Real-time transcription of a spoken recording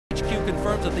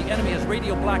confirms that the enemy has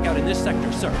radio blackout in this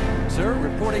sector, sir. Sir,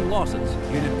 reporting losses.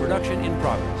 Unit production in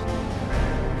progress.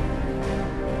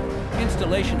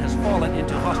 Installation has fallen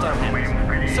into hostile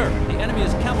hands. Sir, the enemy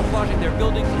is camouflaging their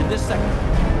buildings in this sector.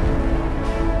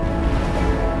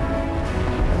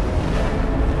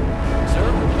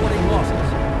 Sir, reporting losses.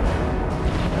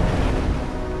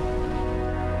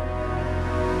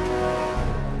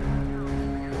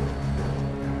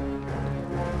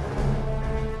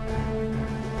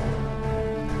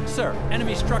 Sir,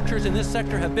 enemy structures in this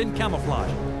sector have been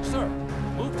camouflaged. Sir,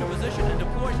 move to position and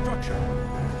deploy structure.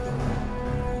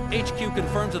 HQ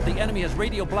confirms that the enemy has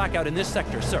radio blackout in this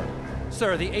sector, sir.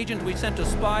 Sir, the agent we sent to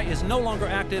spy is no longer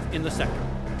active in the sector.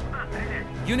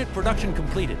 Unit production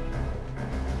completed.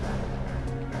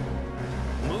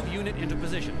 Move unit into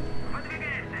position.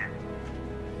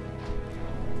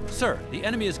 Sir, the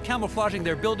enemy is camouflaging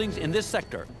their buildings in this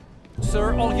sector.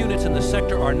 Sir, all units in this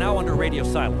sector are now under radio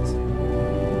silence.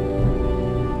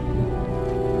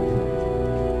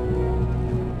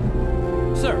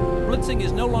 Sir, blitzing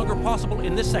is no longer possible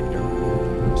in this sector.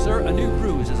 Sir, a new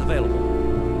R.U.S.E is available.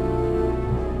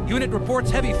 Unit reports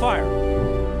heavy fire.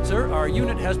 Sir, our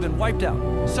unit has been wiped out.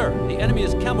 Sir, the enemy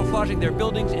is camouflaging their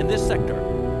buildings in this sector.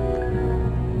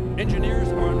 Engineers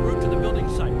are en route to the building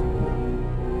site.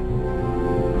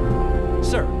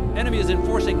 Sir, enemy is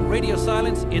enforcing radio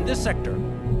silence in this sector.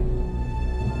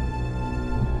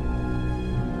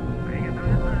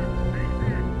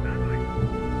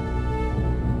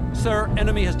 Sir,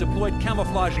 enemy has deployed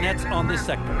camouflage nets on this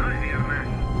sector.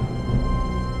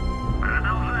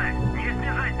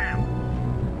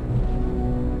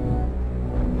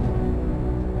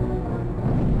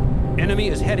 Enemy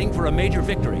is heading for a major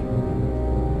victory.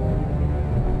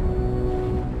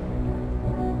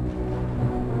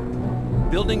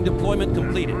 Building deployment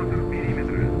completed.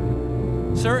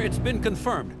 Sir, it's been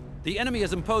confirmed. The enemy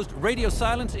has imposed radio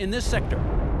silence in this sector.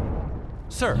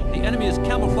 Sir, the enemy is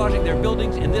camouflaging their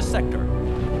buildings in this sector.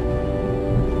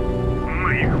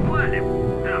 Мы их валим.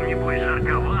 Там, небось,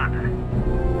 жарковато.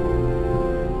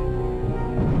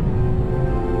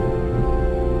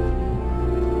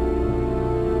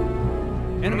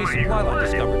 Enemy supply line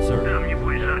discovered, sir. Там,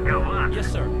 небось, жарковато.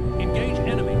 Yes, sir. Engage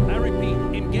enemy. I repeat,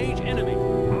 engage enemy.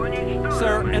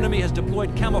 Sir, enemy has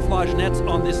deployed camouflage nets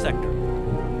on this sector.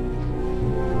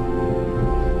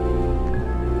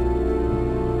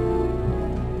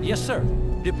 Yes, sir.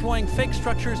 Deploying fake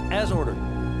structures as ordered.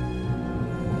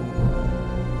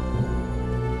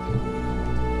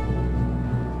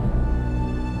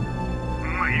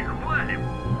 Мы их валим.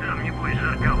 Там, небось,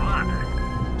 жарковато.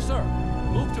 Sir,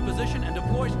 move to position and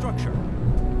deploy structure.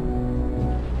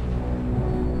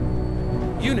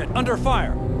 Unit under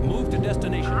fire. Move to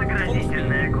destination. Full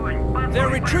Заградительный speed. огонь. They're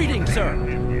retreating, sir.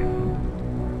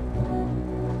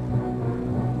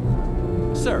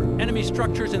 Sir, enemy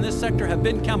structures in this sector have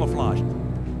been camouflaged.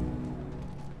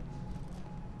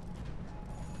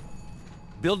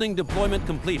 Building deployment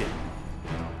completed.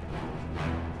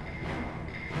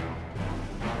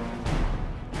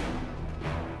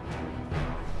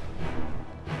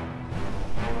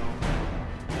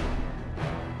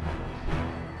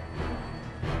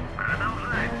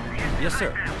 Продолжай. Yes,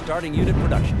 sir. Starting unit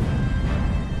production.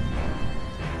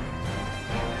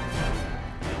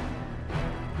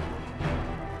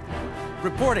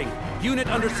 Reporting. Unit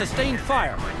under sustained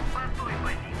fire. Постой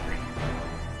позиции.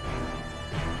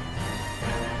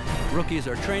 Rookies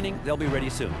are training. They'll be ready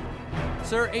soon.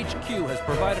 Sir, HQ has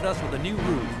provided us with a new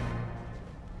R.U.S.E.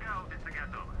 Гаубица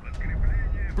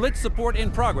готова. Blitz support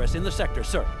in progress in the sector,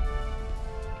 sir.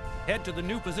 Head to the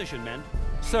new position, men.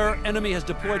 Sir, enemy has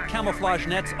deployed camouflage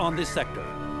nets on this sector.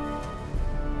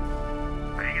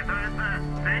 Приготовиться.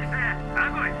 Целься.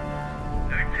 Огонь.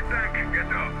 Так,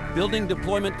 готов. Building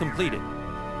deployment completed.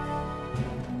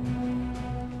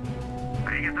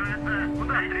 Приготовиться.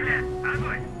 Куда стрелять?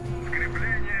 Огонь.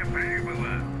 Скрепление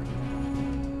прибыло.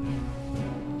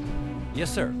 Yes,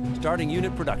 sir. Starting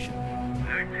unit production.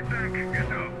 Так,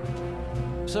 готов.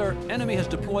 Sir, enemy has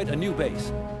deployed a new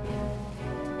base.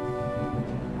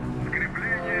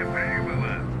 Скрепление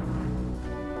прибыло.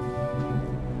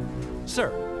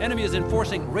 Sir, enemy is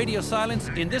enforcing radio silence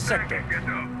in this sector.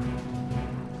 Готов.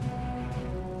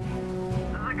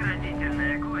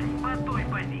 Заградительный огонь по той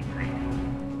позиции.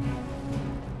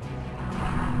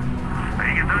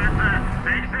 Приготовиться.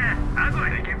 Целься.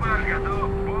 Огонь. Экипаж готов.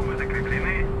 Бомбы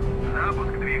закреплены.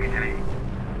 Запуск двигателей.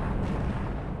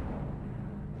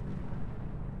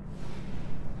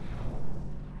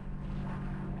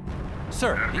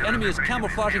 Sir, the enemy is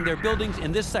camouflaging their buildings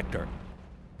in this sector.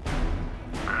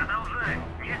 Продолжай.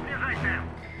 Не сбежать там.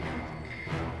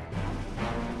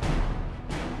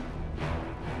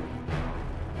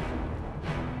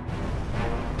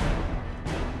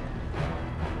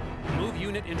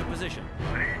 unit into position.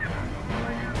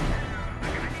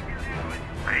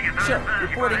 Sir,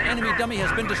 reporting enemy dummy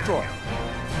has been destroyed.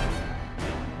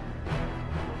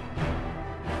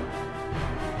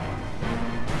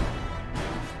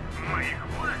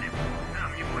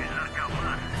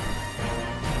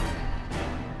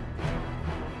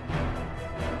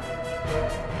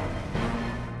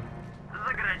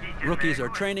 Rookies are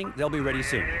training, they'll be ready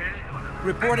soon.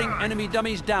 Reporting enemy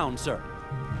dummies down, sir.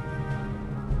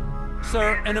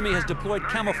 Sir, enemy has deployed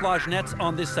camouflage nets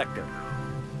on this sector.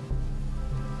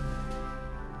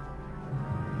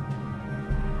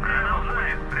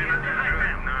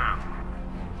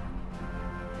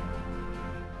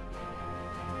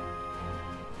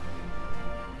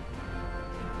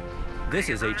 This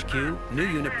is HQ, new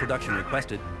unit production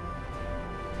requested.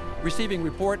 Receiving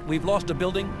report, we've lost a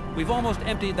building. We've almost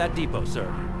emptied that depot, sir.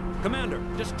 Commander,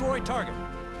 destroy target.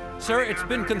 Sir, it's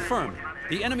been confirmed.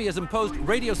 The enemy has imposed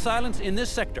radio silence in this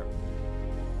sector.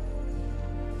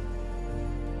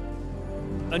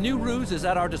 A new ruse is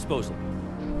at our disposal.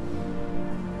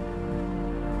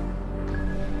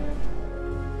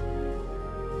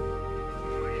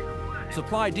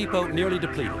 Supply depot nearly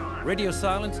depleted. Radio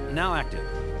silence now active.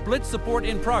 Blitz support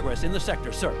in progress in the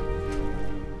sector, sir.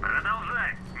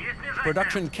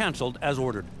 Production canceled as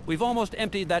ordered. We've almost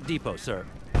emptied that depot, sir.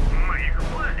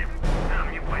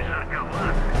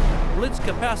 Blitz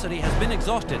capacity has been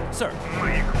exhausted, sir.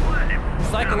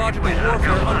 Psychological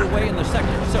warfare underway in the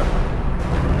sector, sir.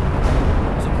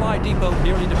 Supply depot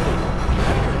nearly depleted.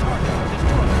 Have your target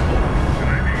destroyed.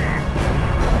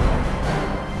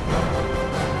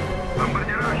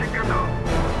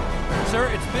 Sir,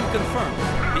 it's been confirmed.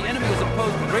 The enemy has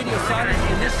imposed radio silence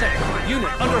in this sector. Unit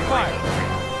under fire.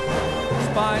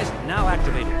 Spies now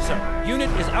activated, sir. Unit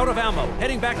is out of ammo,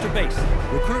 heading back to base.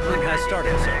 Recruitment has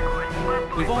started, sir.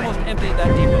 We've almost emptied that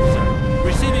depot, sir.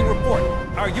 Receiving report.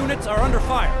 Our units are under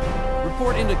fire.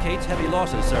 Report indicates heavy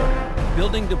losses, sir.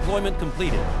 Building deployment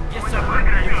completed. Yes, sir.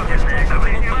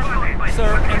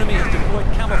 Sir, enemy has deployed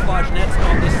camouflage nets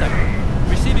on this sector.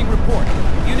 Receiving report.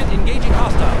 Unit engaging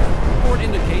hostiles. Report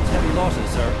indicates heavy losses,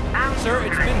 sir. Sir,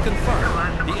 it's been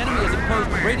confirmed. The enemy has imposed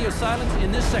radio silence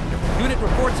in this sector. Unit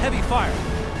reports heavy fire.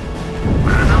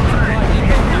 Supply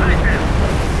depot nearly depleted.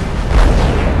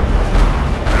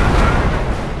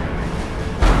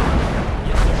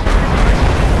 Yes, sir.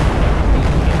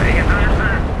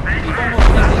 We've almost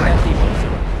emptied that depot,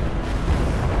 sir.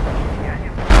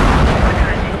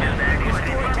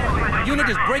 Unit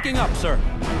is breaking up, sir.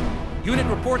 Unit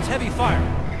reports heavy fire.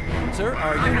 Sir,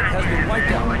 our unit has been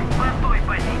wiped out.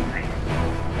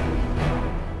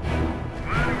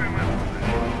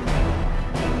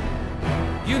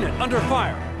 Unit under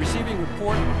fire. Receiving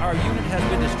report, our unit has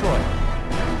been destroyed.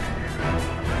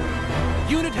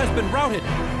 Unit has been routed.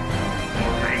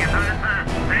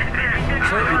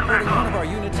 Sir, reporting one of our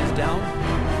units is down.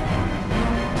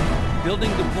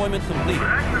 Building deployment completed.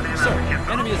 Sir,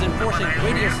 enemy is enforcing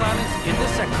radio silence in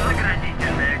this sector.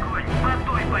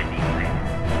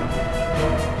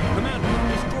 Commander,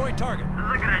 destroy target.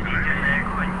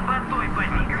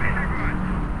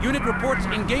 Unit reports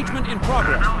engagement in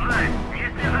progress.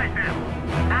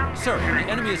 Sir, the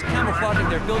enemy is camouflaging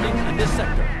their buildings in this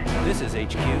sector. This is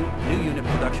HQ. New unit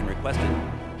production requested.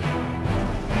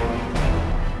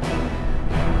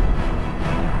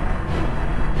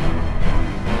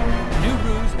 New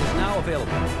ruse is now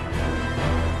available.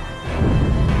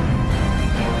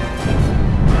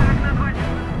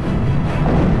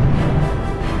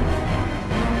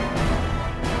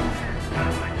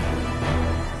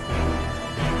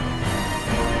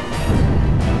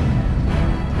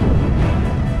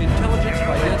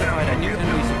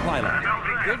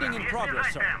 Building in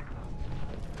progress, sir.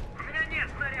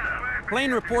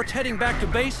 Plane reports heading back to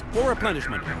base for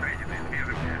replenishment.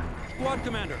 Squad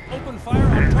commander, open fire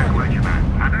on target.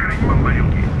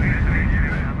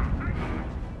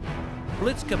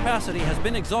 Blitz capacity has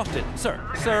been exhausted, sir.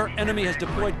 Sir, enemy has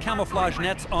deployed camouflage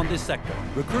nets on this sector.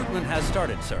 Recruitment has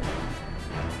started, sir.